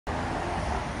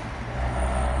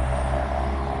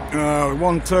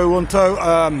1 2 1 2.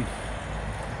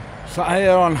 Sat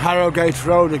here on Harrogate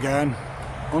Road again,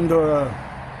 under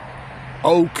a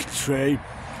oak tree,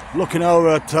 looking over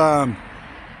at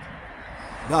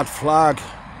that flag,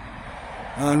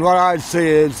 and what I see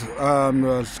is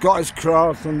the Scottish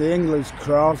cross and the English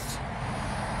cross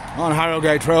on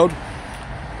Harrogate Road.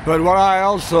 But what I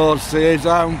also see is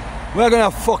we're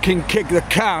gonna fucking kick the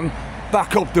can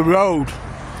back up the road.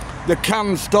 The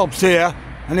can stops here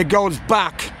and it goes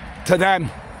back to them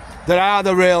that are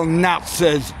the real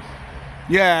Nazis.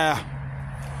 Yeah,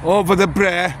 over the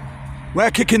Bray.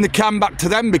 We're kicking the can back to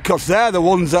them because they're the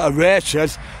ones that are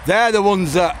racist. They're the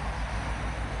ones that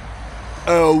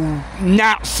are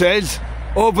Nazis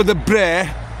over the Bray.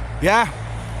 Yeah?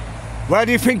 Where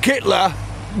do you think Hitler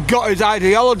got his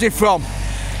ideology from?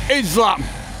 Islam.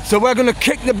 So we're going to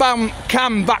kick the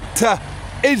can back to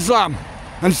Islam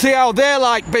and see how they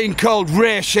like being called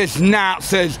racist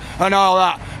Nazis and all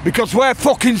that, because we're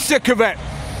fucking sick of it.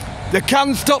 The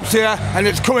can stops here and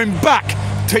it's coming back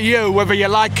to you whether you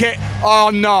like it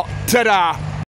or not. Ta-da!